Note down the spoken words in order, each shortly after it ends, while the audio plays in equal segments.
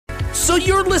So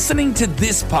you're listening to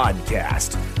this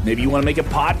podcast. Maybe you want to make a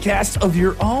podcast of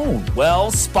your own.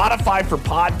 Well, Spotify for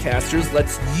Podcasters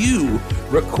lets you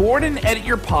record and edit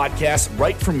your podcast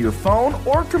right from your phone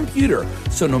or computer.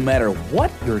 So no matter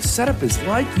what your setup is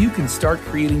like, you can start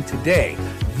creating today.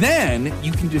 Then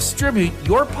you can distribute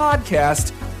your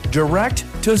podcast direct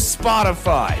to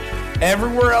Spotify.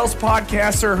 Everywhere else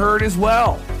podcasts are heard as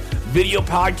well. Video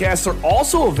podcasts are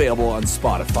also available on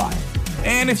Spotify.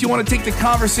 And if you want to take the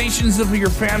conversations of your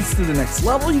fans to the next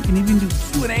level, you can even do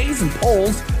Q&As and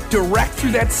polls direct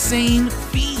through that same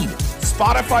feed.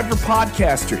 Spotify for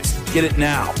Podcasters. Get it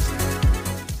now.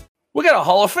 We got a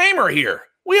Hall of Famer here.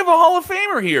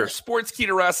 Sports Key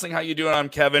to Wrestling. How you doing? I'm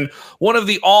Kevin, one of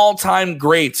the all-time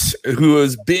greats who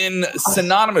has been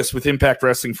synonymous with Impact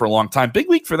Wrestling for a long time. Big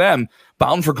week for them.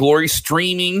 Bound for Glory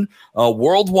streaming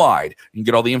worldwide. You can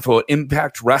get all the info at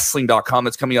impactwrestling.com.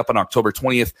 That's coming up on October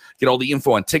 20th. Get all the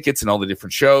info on tickets and all the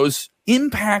different shows.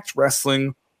 Impact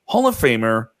Wrestling Hall of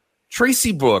Famer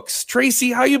Traci Brooks.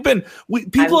 Traci, how you been?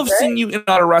 People have seen you in and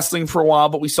out of wrestling for a while,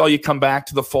 but we saw you come back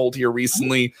to the fold here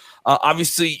recently.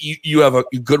 Obviously, you have a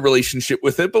good relationship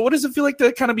with it, but what does it feel like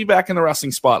to kind of be back in the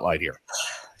wrestling spotlight here?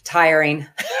 Tiring.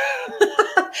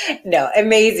 No,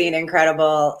 amazing,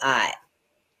 incredible.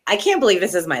 I can't believe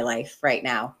this is my life right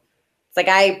now. It's like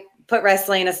I put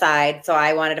wrestling aside, so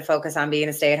I wanted to focus on being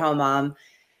a stay-at-home mom,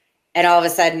 and all of a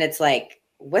sudden it's like,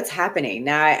 what's happening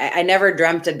now? I never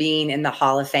dreamt of being in the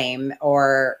Hall of Fame,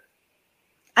 or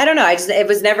I don't know. It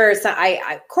was never,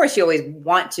 of course you always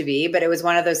want to be, but it was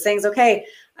one of those things. Okay,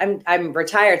 I'm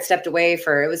retired, stepped away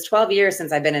it was 12 years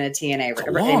since I've been in a TNA. It's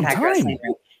a long Impact time. Wrestling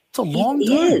ring. It's a long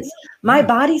time. It is. My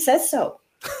body says so.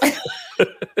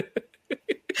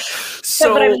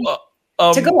 So, but I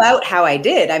mean, to go out how I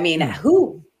did, I mean,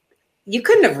 you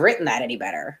couldn't have written that any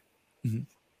better. Mm-hmm.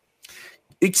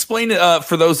 Explain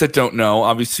for those that don't know.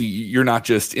 Obviously, you're not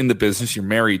just in the business; you're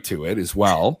married to it as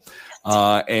well,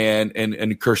 and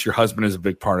of course, your husband is a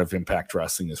big part of Impact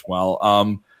Wrestling as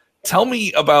well. Tell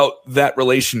me about that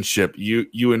relationship.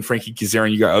 You and Frankie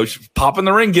Kazarian. You go, pop in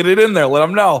the ring, get it in there. Let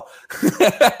them know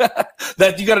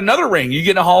that you got another ring. You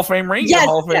get a Hall of Fame ring. Yes,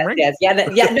 Hall of Fame ring. Yes. No, I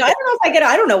don't know if I get.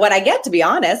 I don't know what I get, to be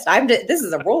honest. This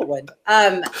is a whirlwind.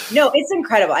 No, it's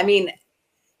incredible. I mean,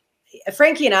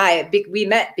 Frankie and I, we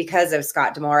met because of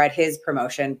Scott D'Amore at his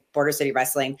promotion, Border City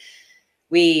Wrestling.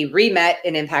 We re-met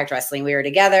in Impact Wrestling. We were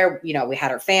together. You know, we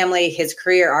had our family, his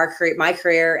career, our career, my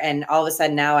career, and all of a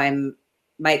sudden now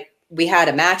we had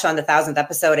a match on the 1000th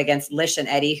episode against Lish and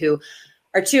Eddie, who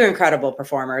are two incredible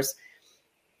performers.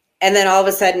 And then all of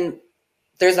a sudden,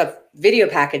 there's a video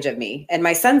package of me and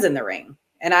my son's in the ring,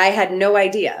 and I had no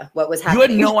idea what was happening.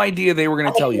 You had no idea they were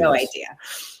going to tell you.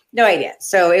 No idea.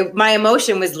 So my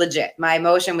emotion was legit. My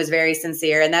emotion was very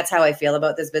sincere. And that's how I feel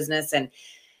about this business and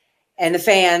the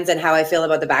fans, and how I feel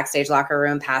about the backstage locker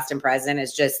room, past and present,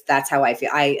 is just, that's how I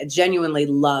feel. I genuinely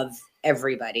love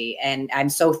everybody. And I'm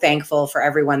so thankful for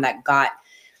everyone that got,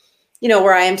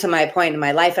 where I am to my point in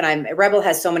my life. And Rebel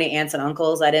has so many aunts and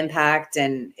uncles at Impact.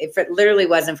 And if it literally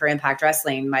wasn't for Impact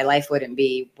Wrestling, my life wouldn't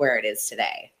be where it is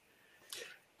today.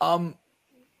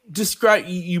 Describe,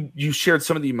 you shared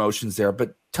some of the emotions there,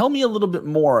 but tell me a little bit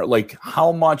more, like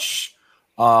how much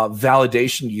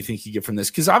validation do you think you get from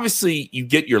this? Because obviously you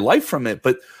get your life from it,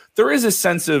 but there is a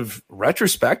sense of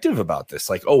retrospective about this.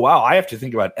 Like, oh, wow, I have to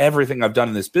think about everything I've done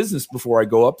in this business before I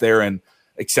go up there and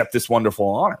accept this wonderful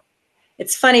honor.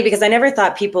 It's funny because I never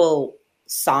thought people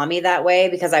saw me that way,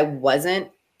 because I wasn't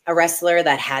a wrestler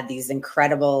that had these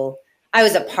incredible, I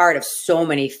was a part of so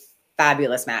many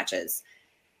fabulous matches.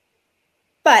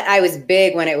 But I was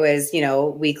big when it was,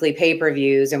 weekly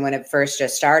pay-per-views and when it first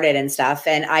just started and stuff.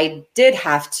 And I did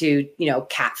have to,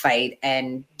 catfight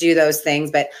and do those things.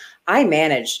 But I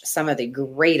managed some of the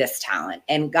greatest talent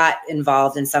and got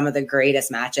involved in some of the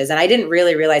greatest matches. And I didn't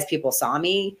really realize people saw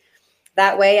me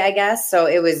that way, I guess. So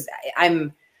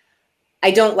I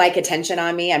don't like attention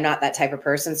on me. I'm not that type of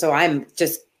person. So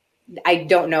I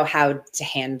don't know how to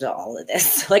handle all of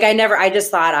this. Like I just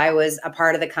thought I was a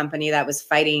part of the company that was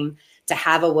fighting to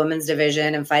have a women's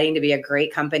division and fighting to be a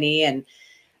great company. And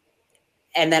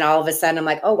then all of a sudden I'm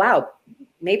like, oh, wow,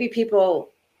 maybe people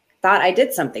thought I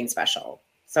did something special.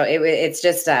 So it's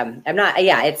just,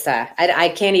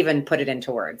 I can't even put it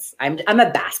into words. I'm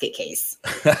a basket case.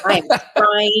 I am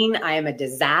crying. I am a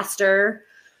disaster.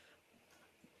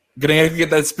 Gonna have to get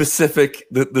that specific,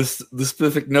 the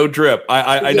specific no drip.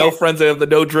 I know friends that have the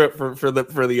no drip for the.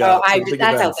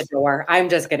 That's out the door. I'm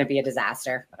just gonna be a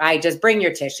disaster. Just bring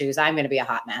your tissues. I'm gonna be a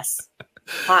hot mess.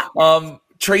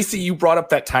 Traci, you brought up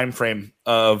that time frame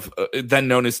of then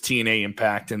known as TNA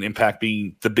Impact, and Impact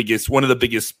being one of the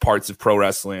biggest parts of pro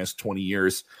wrestling as 20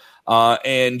 years.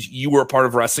 And you were a part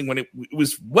of wrestling when it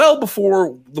was well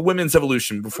before the women's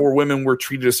evolution, before women were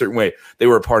treated a certain way. They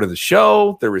were a part of the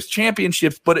show. There was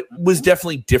championships, but it was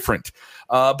definitely different.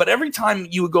 But every time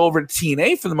you would go over to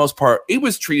TNA, for the most part, it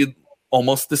was treated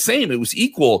almost the same. It was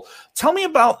equal. Tell me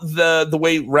about the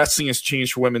way wrestling has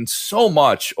changed for women so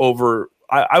much over,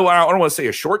 I don't want to say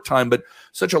a short time, but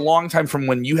such a long time from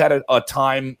when you had a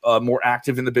time more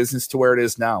active in the business to where it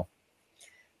is now.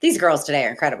 These girls today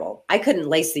are incredible. I couldn't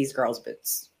lace these girls'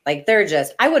 boots. Like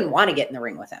I wouldn't want to get in the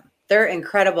ring with them. They're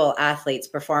incredible athletes,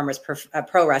 performers,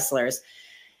 pro wrestlers.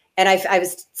 And I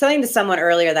was saying to someone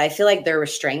earlier that I feel like their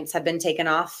restraints have been taken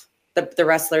off. The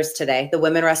wrestlers today, the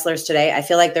women wrestlers today, I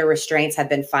feel like their restraints have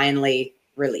been finally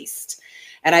released.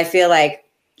 And I feel like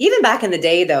even back in the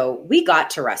day, though, we got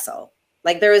to wrestle.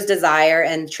 Like there was Desire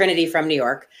and Trinity from New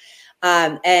York.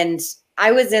 And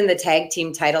I was in the tag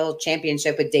team title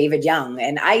championship with David Young,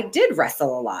 and I did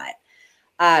wrestle a lot.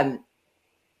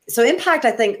 So Impact,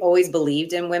 I think, always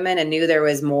believed in women and knew there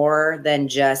was more than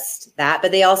just that.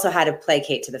 But they also had to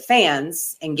placate to the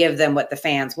fans and give them what the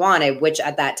fans wanted, which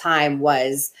at that time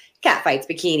was catfights,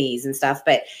 bikinis, and stuff.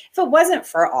 But if it wasn't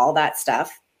for all that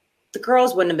stuff, the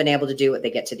girls wouldn't have been able to do what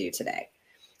they get to do today.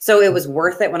 So it was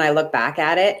worth it when I look back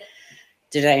at it.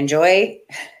 Did I enjoy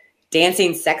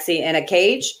dancing sexy in a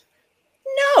cage?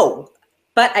 No,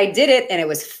 but I did it and it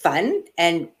was fun.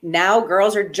 And now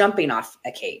girls are jumping off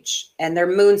a cage and they're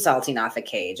moonsaulting off a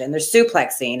cage and they're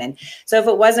suplexing. And so if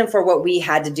it wasn't for what we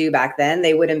had to do back then,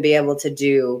 they wouldn't be able to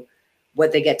do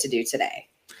what they get to do today.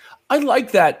 I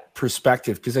like that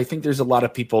perspective because I think there's a lot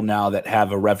of people now that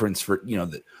have a reverence for,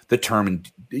 the term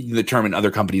in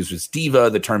other companies was diva.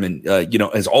 The term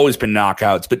has always been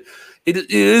knockouts, but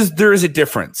there is a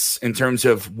difference in terms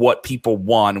of what people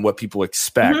want and what people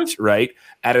expect, right?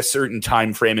 At a certain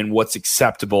time frame and what's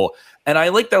acceptable. And I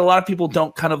like that a lot of people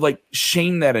don't kind of like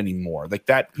shame that anymore. Like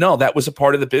that, no, that was a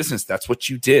part of the business. That's what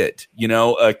you did.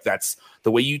 That's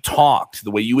the way you talked,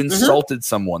 the way you insulted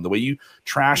someone, the way you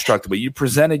trash talked, the way you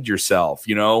presented yourself,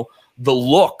 the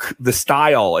look, the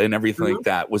style and everything like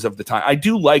that was of the time. I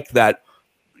do like that.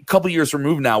 A couple years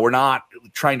removed now, we're not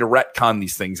trying to retcon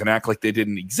these things and act like they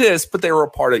didn't exist, but they were a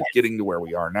part of getting to where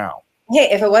we are now.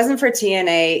 Hey, if it wasn't for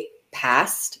TNA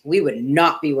past, we would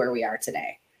not be where we are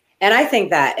today. And I think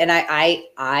that, and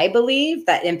I believe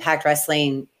that Impact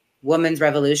Wrestling Women's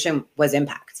Revolution was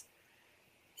Impact.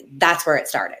 That's where it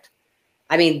started.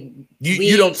 I mean,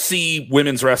 you don't see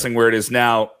women's wrestling where it is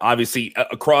now, obviously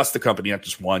across the company, not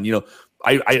just one,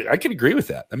 I can agree with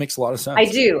that. That makes a lot of sense. I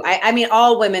do. I mean,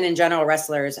 all women in general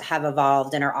wrestlers have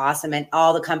evolved and are awesome. And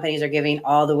all the companies are giving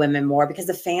all the women more because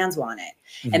the fans want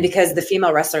it. And because the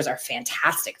female wrestlers are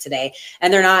fantastic today.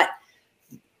 And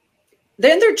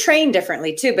they're trained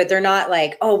differently too, but they're not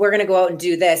like, oh, we're going to go out and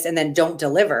do this and then don't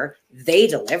deliver. They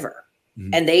deliver.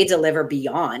 And they deliver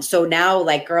beyond. So now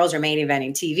like girls are main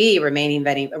eventing TV, remain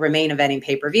eventing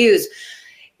pay-per-views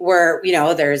where,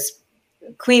 there's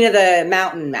Queen of the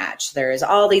Mountain match. There's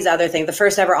all these other things. The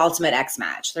first ever Ultimate X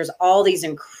match. There's all these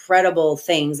incredible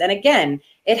things. And again,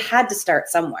 it had to start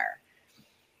somewhere.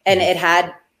 And it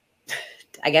had,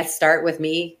 I guess, start with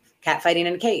me catfighting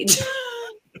in a cage.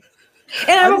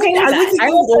 And I'm okay with that. I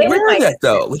was aware of that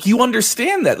though. Like you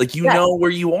understand that. Like know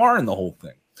where you are in the whole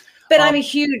thing. But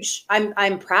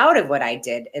I'm proud of what I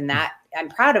did in that. I'm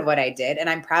proud of what I did. And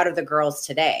I'm proud of the girls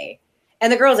today.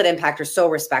 And the girls at Impact are so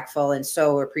respectful and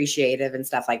so appreciative and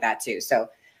stuff like that too. So,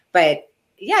 but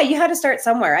yeah, you had to start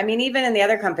somewhere. I mean, even in the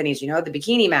other companies, the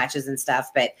bikini matches and stuff,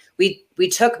 but we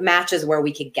took matches where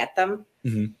we could get them.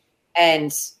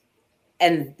 And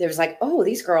there's like, oh,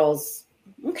 these girls,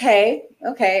 okay.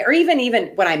 Or even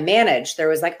when I managed, there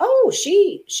was like, oh,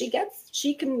 she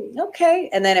can, okay.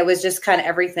 And then it was just kind of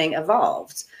everything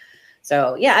evolved.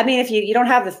 So yeah, I mean, if you don't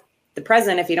have the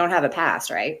present, if you don't have a past,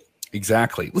 right?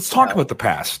 Exactly. Let's talk about the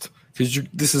past because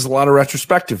this is a lot of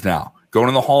retrospective now. Going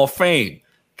to the Hall of Fame.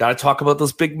 Got to talk about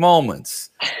those big moments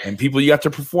and people you have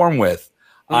to perform with.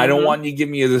 I don't want you to give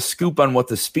me the scoop on what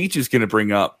the speech is going to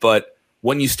bring up, but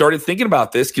when you started thinking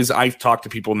about this, because I've talked to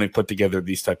people and they put together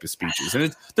these type of speeches,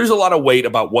 and there's a lot of weight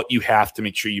about what you have to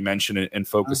make sure you mention it and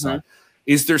focus on.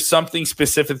 Is there something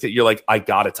specific that you're like, I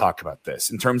got to talk about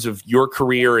this in terms of your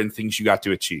career and things you got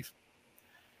to achieve?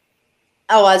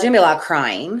 Oh, well, there's going to be a lot of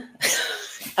crying.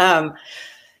 No,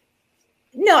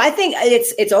 I think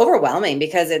it's overwhelming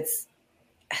because it's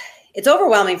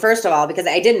overwhelming, first of all, because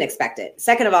I didn't expect it.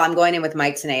 Second of all, I'm going in with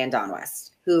Mike Tenay and Don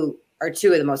West, who are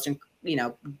two of the most,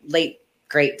 late,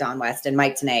 great Don West and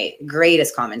Mike Tenay,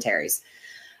 greatest commentaries.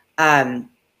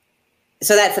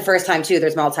 So that's the first time too.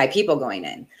 There's multi people going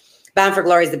in. Bound for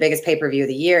Glory is the biggest pay-per-view of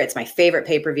the year. It's my favorite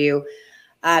pay-per-view.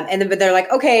 And then, but they're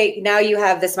like, okay, now you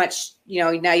have this much,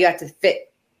 now you have to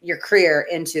fit your career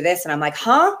into this. And I'm like,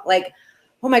 huh? Like,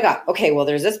 oh my God. Okay. Well,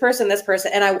 there's this person.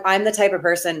 And I'm the type of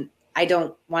person, I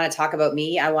don't want to talk about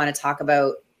me. I want to talk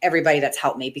about everybody that's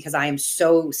helped me, because I am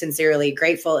so sincerely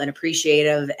grateful and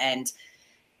appreciative. And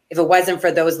if it wasn't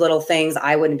for those little things,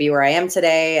 I wouldn't be where I am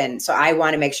today. And so I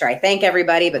want to make sure I thank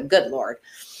everybody, but good Lord,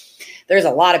 there's a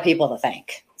lot of people to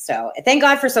thank. So thank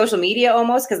God for social media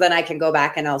almost, because then I can go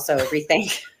back and also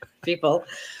rethank people.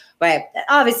 But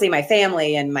obviously my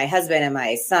family and my husband and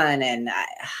my son, and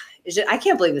I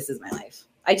can't believe this is my life.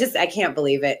 I can't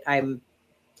believe it.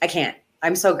 I can't.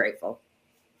 I'm so grateful.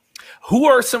 Who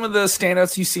are some of the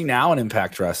standouts you see now in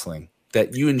Impact Wrestling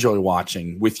that you enjoy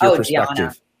watching with your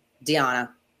perspective? Deanna.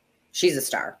 She's a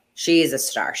star. She is a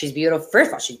star. She's beautiful. First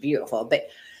of all, she's beautiful. But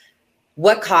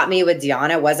what caught me with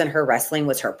Deanna wasn't her wrestling,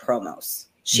 was her promos.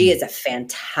 She is a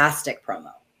fantastic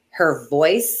promo. Her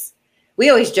voice, we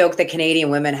always joke that Canadian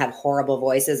women have horrible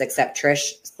voices, except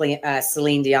Trish,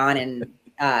 Celine Dion, and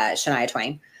Shania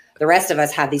Twain. The rest of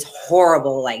us have these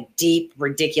horrible, like deep,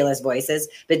 ridiculous voices.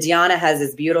 But Deanna has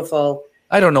this beautiful.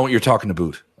 I don't know what you're talking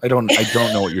about. I don't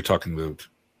know what you're talking about.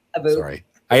 A boot. Sorry.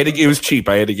 It was cheap.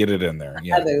 I had to get it in there.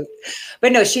 Yeah. A boot.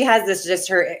 But no, she has this,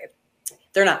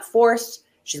 they're not forced.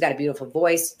 She's got a beautiful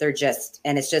voice.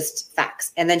 And it's just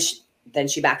facts. And then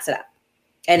she backs it up.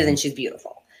 And then she's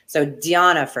beautiful. So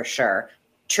Deanna for sure.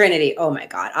 Trinity, oh my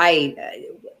God.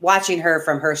 Watching her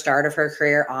from her start of her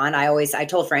career on, I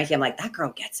told Frankie, I'm like, that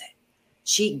girl gets it.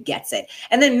 She gets it.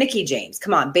 And then Mickie James,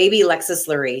 come on, baby Lexus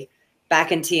Lurie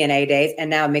back in TNA days. And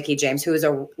now Mickie James, who is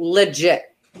a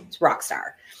legit rock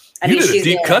star. You did a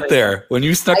deep cut there when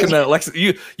you stuck in that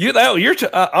Lexus.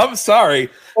 I'm sorry.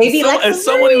 Baby as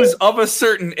someone who's of a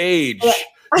certain age,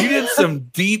 you did some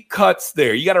deep cuts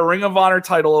there. You got a Ring of Honor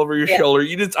title over your shoulder.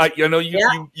 You did. I know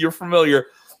you're familiar,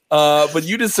 but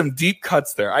you did some deep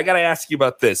cuts there. I got to ask you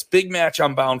about this big match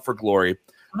on Bound for Glory.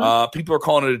 People are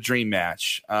calling it a dream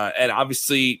match, and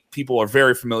obviously people are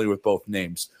very familiar with both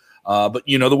names. But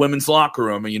the women's locker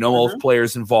room, and all the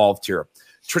players involved here.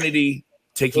 Trinity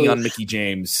taking on Mickie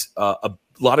James. A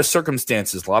lot of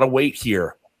circumstances, a lot of weight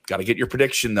here. Got to get your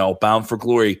prediction though. Bound for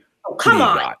Glory. Oh, come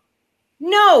on.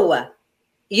 No.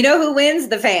 You know who wins?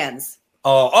 The fans.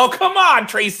 Oh, come on,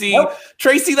 Traci. Nope.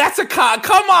 Traci, that's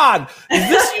come on. Is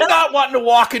this you not wanting to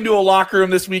walk into a locker room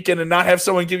this weekend and not have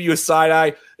someone give you a side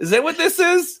eye? Is that what this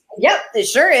is? Yep, it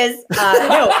sure is.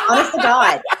 No, honest to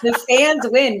God, the fans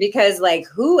win because,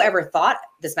 who ever thought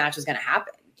this match was going to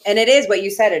happen? And it is what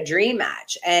you said, a dream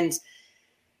match. And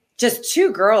just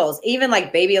two girls, even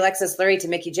like baby Alexis Lurie to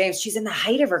Mickie James, she's in the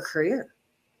height of her career.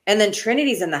 And then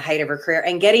Trinity's in the height of her career,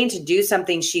 and getting to do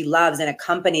something she loves in a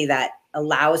company that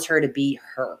allows her to be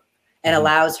her and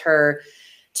allows her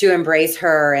to embrace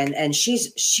her. And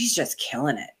she's just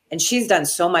killing it. And she's done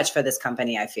so much for this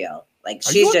company. I feel like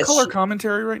she's just color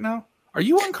commentary right now. Are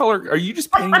you on color? Are you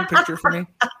just painting a picture for me?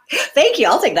 Thank you.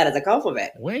 I'll take that as a compliment.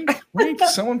 Wink.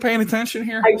 Someone paying attention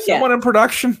here? Someone in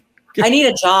production? I need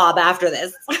a job after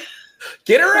this.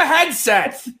 Get her a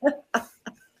headset.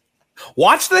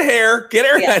 Watch the hair. Get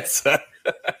her a headset.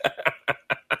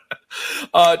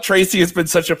 Traci, it's been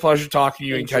such a pleasure talking to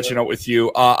you and catching up with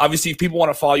you. Obviously, if people want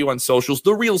to follow you on socials,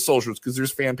 the real socials, because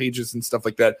there's fan pages and stuff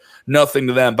like that, nothing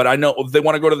to them. But I know if they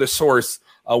want to go to the source,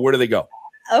 where do they go?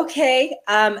 Okay.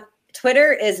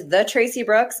 Twitter is the Traci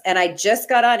Brooks, and I just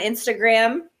got on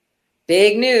Instagram.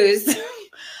 Big news.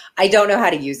 I don't know how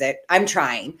to use it. I'm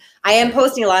trying. I am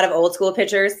posting a lot of old school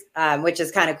pictures, which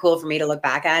is kind of cool for me to look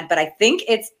back at. But I think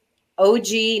it's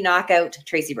OG Knockout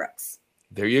Traci Brooks.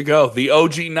 There you go. The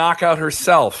OG Knockout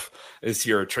herself is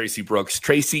here, Traci Brooks.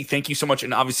 Traci, thank you so much.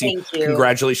 And obviously,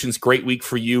 congratulations. Great week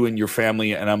for you and your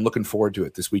family. And I'm looking forward to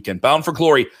it this weekend. Bound for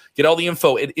Glory. Get all the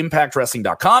info at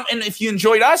impactwrestling.com. And if you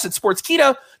enjoyed us at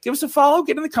Sportskeeda, give us a follow,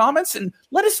 get in the comments, and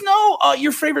let us know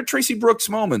your favorite Traci Brooks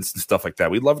moments and stuff like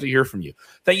that. We'd love to hear from you.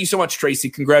 Thank you so much,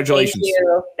 Traci. Congratulations. Thank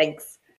you. Thanks.